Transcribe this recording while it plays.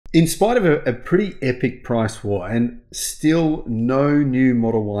In spite of a pretty epic price war and still no new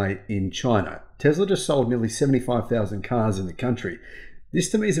Model Y in China, Tesla just sold nearly 75,000 cars in the country. This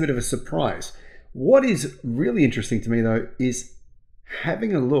to me is a bit of a surprise. What is really interesting to me though is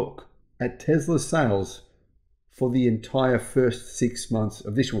having a look at Tesla's sales for the entire first 6 months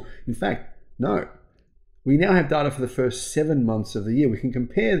of this year. In fact, no. We now have data for the first 7 months of the year. We can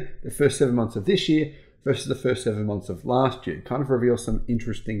compare the first 7 months of this year versus the first 7 months of last year. It kind of reveals some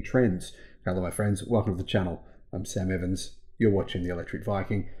interesting trends. Hello, my friends. Welcome to the channel. I'm Sam Evans. You're watching the Electric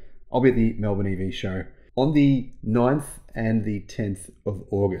Viking. I'll be at the Melbourne EV show on the 9th and the 10th of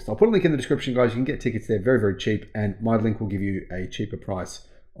August. I'll put a link in the description, guys. You can get tickets there very, very cheap, and my link will give you a cheaper price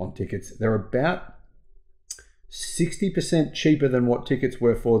on tickets. They're about 60% cheaper than what tickets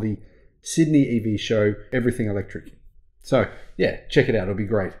were for the Sydney EV show, Everything Electric. So yeah, check it out. It'll be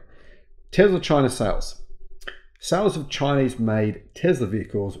great. Tesla China sales. Sales of Chinese-made Tesla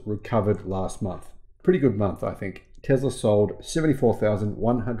vehicles recovered last month. Pretty good month, I think. Tesla sold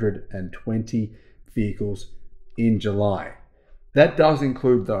 74,120 vehicles in July. That does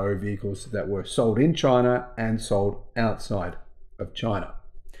include, though, vehicles that were sold in China and sold outside of China.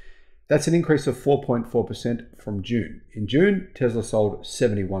 That's an increase of 4.4% from June. In June, Tesla sold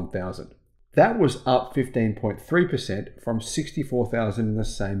 71,000. That was up 15.3% from 64,000 in the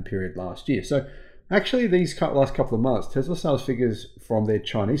same period last year. So actually these last couple of months, Tesla sales figures from their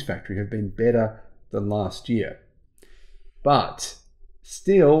Chinese factory have been better than last year. But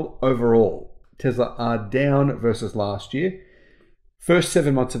still, overall, Tesla are down versus last year. First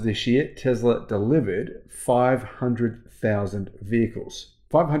 7 months of this year, Tesla delivered 500,000 vehicles,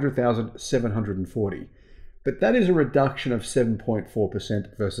 500,740. But that is a reduction of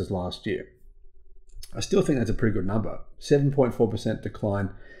 7.4% versus last year. I still think that's a pretty good number. 7.4%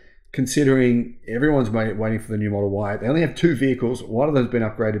 decline, considering everyone's waiting for the new Model Y. They only have 2 vehicles. One of them's been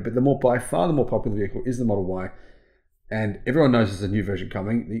upgraded, but by far the more popular vehicle is the Model Y. And everyone knows there's a new version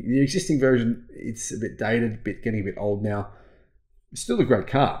coming. The existing version, it's a bit dated, getting a bit old now. It's still a great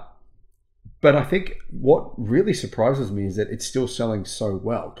car. But I think what really surprises me is that it's still selling so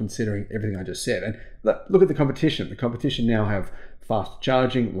well, considering everything I just said. And look at the competition. The competition now have faster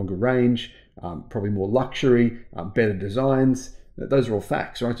charging, longer range, probably more luxury, better designs. Those are all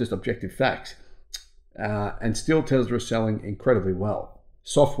facts, right? Just objective facts. And still Tesla is selling incredibly well.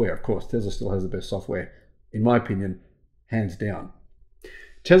 Software, of course, Tesla still has the best software, in my opinion, hands down.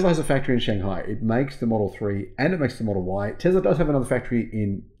 Tesla has a factory in Shanghai. It makes the Model 3 and it makes the Model Y. Tesla does have another factory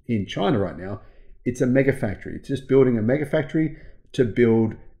in China right now. It's a mega factory. It's just building a mega factory to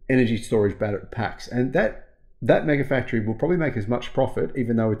build energy storage battery packs. And that mega factory will probably make as much profit,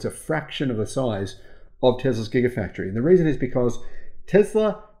 even though it's a fraction of the size of Tesla's Gigafactory. And the reason is because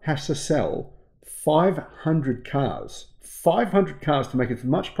Tesla has to sell 500 cars to make as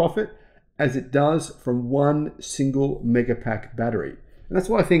much profit as it does from one single mega pack battery. And that's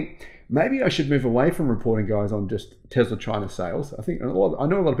why I think maybe I should move away from reporting, guys, on just Tesla China sales. I know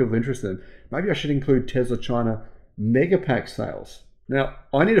a lot of people are interested in. Maybe I should include Tesla China mega pack sales. Now,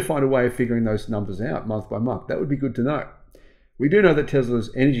 I need to find a way of figuring those numbers out month by month. That would be good to know. We do know that Tesla's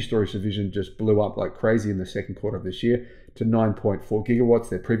energy storage division just blew up like crazy in the second quarter of this year to 9.4 gigawatts.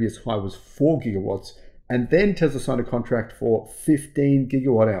 Their previous high was 4 gigawatts. And then Tesla signed a contract for 15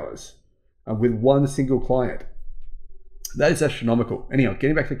 gigawatt hours with one single client. That is astronomical. Anyhow,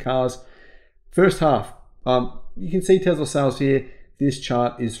 getting back to cars. First half, you can see Tesla sales here. This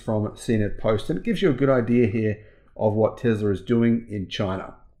chart is from CNET Post, and it gives you a good idea here of what Tesla is doing in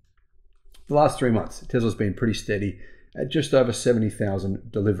China. The last 3 months, Tesla's been pretty steady at just over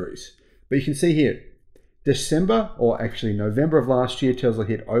 70,000 deliveries. But you can see here, December, or actually November of last year, Tesla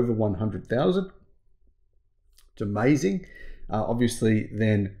hit over 100,000. It's amazing. Obviously,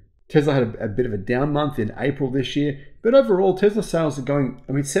 then Tesla had a bit of a down month in April this year, but overall Tesla sales are going,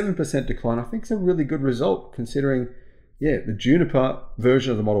 7% decline. I think it's a really good result considering, the Juniper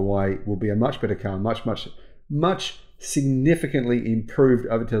version of the Model Y will be a much better car, much significantly improved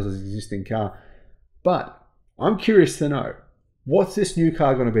over Tesla's existing car. But I'm curious to know, what's this new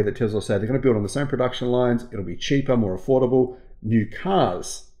car going to be that Tesla said? They're going to build on the same production lines. It'll be cheaper, more affordable. New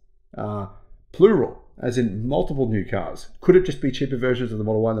cars, plural, as in multiple new cars. Could it just be cheaper versions of the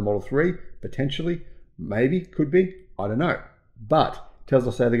Model Y and the Model 3? Potentially, maybe, could be, I don't know. But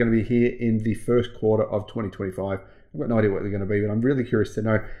Tesla say they're going to be here in the first quarter of 2025. I've got no idea what they're going to be, but I'm really curious to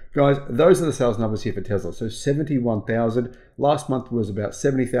know. Guys, those are the sales numbers here for Tesla. So 71,000. Last month was about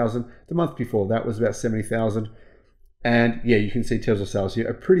 70,000. The month before that was about 70,000. And yeah, you can see Tesla sales here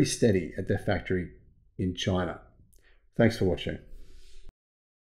are pretty steady at their factory in China. Thanks for watching.